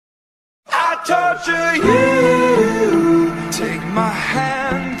torture you. Take my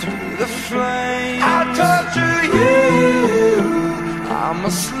hand through the flame. I torture you. I'm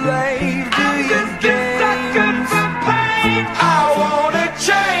a slave to your games. I wanna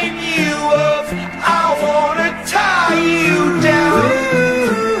chain you up. I wanna tie you down.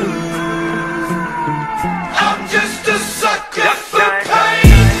 I'm just a sucker for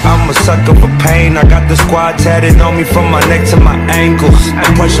pain. I'm a sucker for pain. I got the squad tatted on me from my neck to my ankles.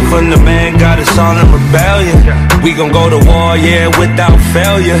 The pressure from the man got us all in rebellion. We gon' go to war, yeah, without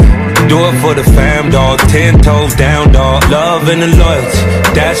failure. Do it for the fam, dog. 10 toes down, dog. Love and the loyalty,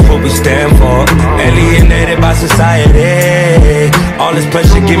 that's what we stand for. Alienated by society. All this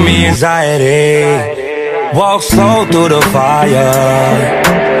pressure give me anxiety. Walk slow through the fire.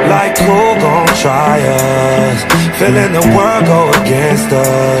 Like who gon' try us? Feeling the world go against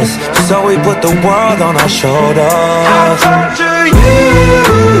us, so we put the world on our shoulders. I'll torture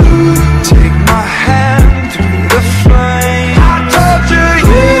you. Take my hand through the flame. I'll torture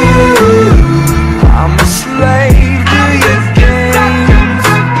you. I'm a slave to your games.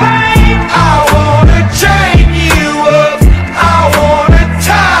 I wanna chain you up. I wanna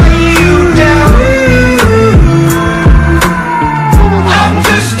tie you down. I'm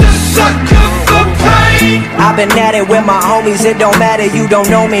just a sucker for pain. I've been at it with my homies, it don't matter, you don't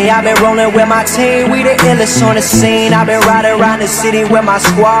know me. I've been rolling with my team, we the illest on the scene. I've been riding around the city with my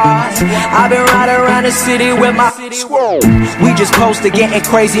squad. I've been riding around the city with my squad. We just close to getting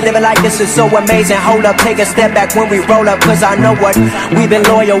crazy, living like this is so amazing. Hold up, take a step back when we roll up, cause I know what. We've been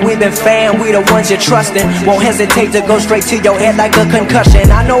loyal, we've been fan, we the ones you're trusting. Won't hesitate to go straight to your head like a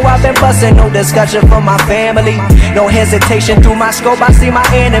concussion. I know I've been busting, no discussion from my family. No hesitation through my scope, I see my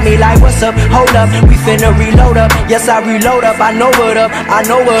enemy like what's up, hold up, we finna reload up. Yes, I reload up, I know what up, I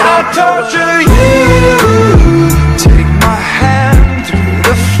know what up. I'll torture you. Take my hand through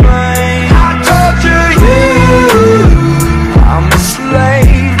the flame. I'll torture you. I'm a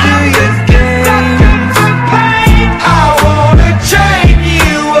slave to your games. I wanna chain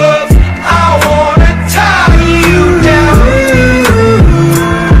you up. I wanna tie you down.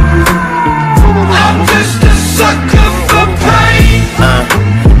 I'm just a sucker for pain.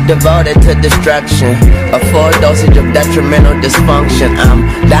 Devoted to destruction, a full dosage of detrimental dysfunction. I'm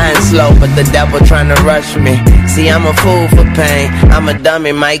dying slow, but the devil trying to rush me. See, I'm a fool for pain. I'm a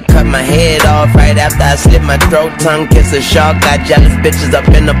dummy, might cut my head off right after I slit my throat. Tongue kiss a shark, got jealous bitches up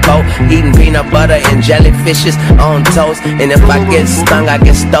in the boat, eating peanut butter and jellyfishes on toast. And if I get stung, I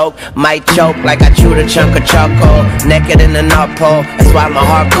get stoked, might choke like I chewed a chunk of charcoal. Naked in the North Pole, that's why my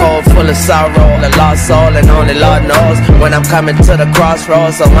heart cold, full of sorrow. A lost soul, and only Lord knows when I'm coming to the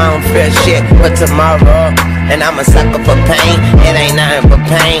crossroads. So I don't fear shit but tomorrow. And I'm a sucker for pain, it ain't nothing but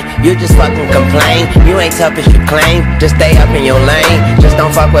pain. You just fucking complain, you ain't tough as you claim. Just stay up in your lane, just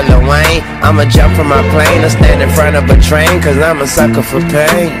don't fuck with Lil Wayne. I'ma jump from my plane or stand in front of a train, cause I'm a sucker for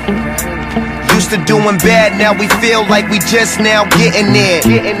pain. Used to doing bad, now we feel like we just now getting there.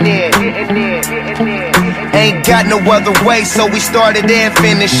 Ain't got no other way, so we started and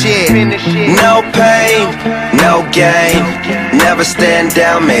finished it. No pain, no gain. Never stand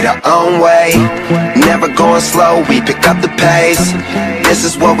down, made our own way. Never going slow, we pick up the pace. This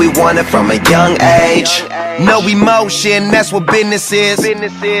is what we wanted from a young age. No emotion, that's what business is.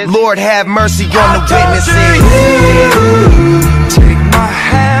 Lord have mercy on the witnesses. Take my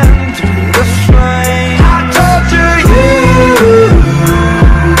hand through the flame. I torture you.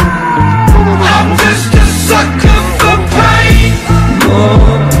 I'm just a sucker for pain.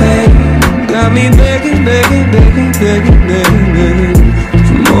 More pain, got me begging, begging.